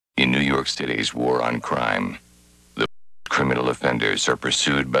York City's war on crime. The criminal offenders are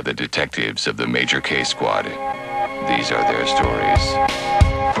pursued by the detectives of the Major K Squad. These are their stories.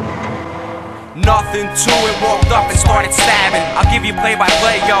 Nothing to it, walked up and started stabbing. I'll give you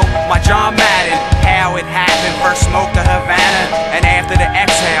play-by-play, yo, my John Madden. How it happened, first smoke to Havana, and after the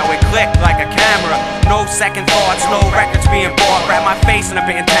exhale, it clicked like a camera. No second thoughts, no records being bought. Grab my face in a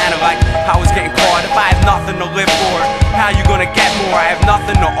bandana like I was getting caught. If I have nothing to live for, how you gonna get more? I have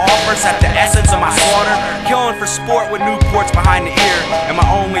nothing to offer except the essence of my slaughter. Killing for sport with Newports behind the ear, and my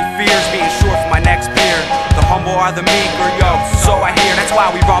only fears being short for my next beer. The humble are the meeker, yo, so I hear. That's why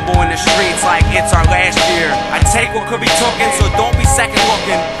we rumble in the streets like it's our last year. I take what could be taken, so don't be second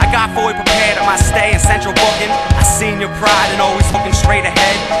looking. I got fully prepared at my stay in central booking. I seen your pride and always looking straight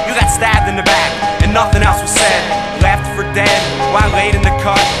ahead. You got stabbed in the back and nothing else was said. Left for dead while laid in the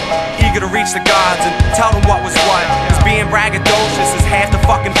cut, eager to reach the gods and tell them what was what. Cause being braggadocious is half the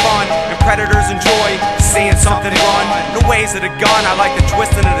fucking fun, and predators enjoy seeing something run. The ways of the gun, I like the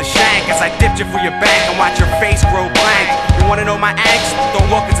twist into the shank as I dipped you for your bank and watch your face grow blank. You wanna know my angst? Don't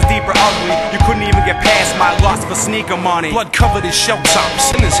look, it's a deeper ugly. You couldn't even get past my lust for sneaker money. Blood covered his shell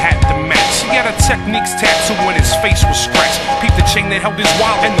tops and his hat to match. He had a Techniques tattoo when his face was scratched. Peeped the chain that held his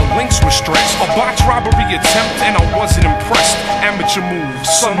wallet and the links were stretched. A botched robbery attempt and I wasn't impressed. Amateur moves,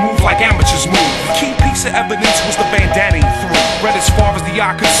 some move like amateurs move. The key piece of evidence was the bandana he threw. Read as far as the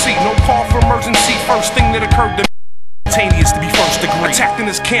eye could see. No call for emergency. First thing that occurred to me, to be first degree. Attacked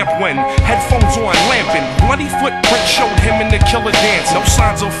in his camp when headphones on, lamping. Bloody footprint showed him in the killer dance. No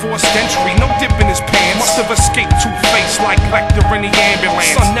signs of forced entry, no dip in his pants. Must have escaped Two-Face like Lecter in the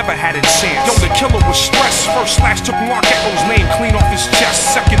ambulance. Son never had a chance. Yo, the killer was stressed. First slash took Mark Echo's name clean off his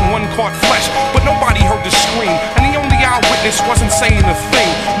chest. Second one caught flesh, but nobody heard the scream. And the only eyewitness wasn't saying a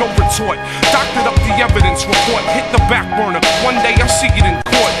thing. No retort. Doctored up the evidence report. Hit the back burner. One day I see it in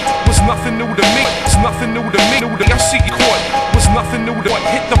court. Was nothing new to me. It's nothing new to me. I see it court. Was nothing new to me.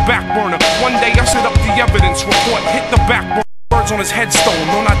 Hit the back burner. One day I set up the evidence report. Hit the back burner. Words on his headstone.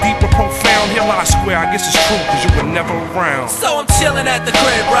 No, not deep or profound. Here lie square. I guess it's true because you were never around. So I'm chilling at the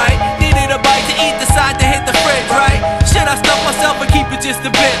crib, right? Needed a bite to eat. Decide to hit the fridge, right? Should I stuff myself or keep it just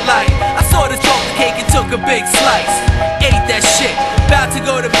a bit light? I saw this chocolate cake and took a big slice. Ate that shit. About to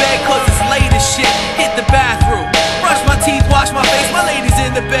go to bed cause it's late as shit. Hit the bathroom. Brush my teeth, wash my face. My lady's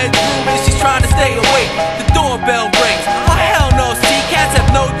in the bedroom and she's trying to stay awake. The doorbell rings. Oh hell no, see, cats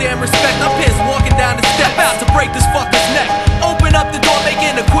have no damn respect. I'm pissed walking down the steps, about to break this fucker's neck. Open up the door,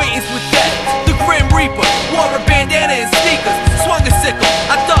 making acquaintance with death. The Grim Reaper wore a bandana and sneakers. Swung a sickle,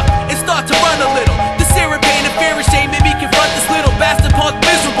 I ducked and start to run a little. The syrup pain and fear and shame made me confront this little bastard punk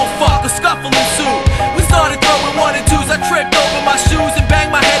miserable fuck. A scuffle ensued. We started throwing one and twos. I tripped over my shoes and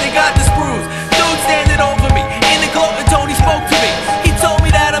banged my head and got this bruise. Dude standing over me in the glow and Tony spoke to me. He told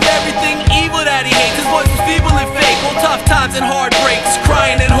me that I'm everything evil that he hates. His voice was feeble and fake. On tough times and heartbreaks,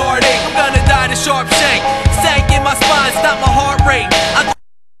 crying and heartache. I'm gonna die to sharp shank. Sank in my spine, stop my heart rate.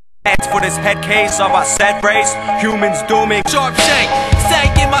 That's for this head case of our set race. Humans dooming. Sharp shank,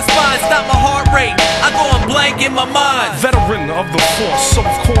 sank in my spine, stop my heart rate. I go on blank in my mind. Veteran of the force, so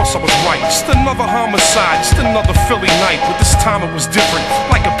of course I was right. Just another homicide, just another Philly night. But this time it was different,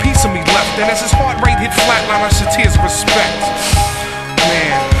 like a piece of me left. And as his heart rate hit flatline, I shed tears of respect.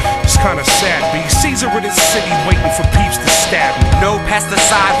 Man, it's kinda sad, B. Caesar in his city waiting for peeps to stab me. No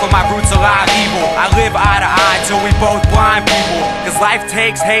pesticide for my roots alive evil. I live eye to eye till we both blind people. Cause life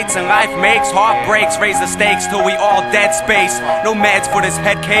takes hates and life makes heartbreaks. Raise the stakes till we all dead space. No meds for this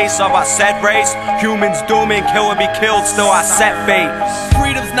head case of our set race. Humans dooming, kill and be killed, still I set fate.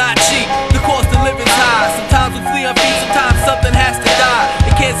 Freedom's not cheap, the cost of living's high. Sometimes we flee on feet, sometimes something has to die.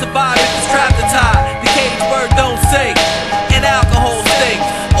 It can't survive if it's trapped or tied. The caged bird don't sing, and alcohol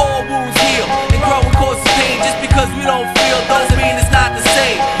stinks.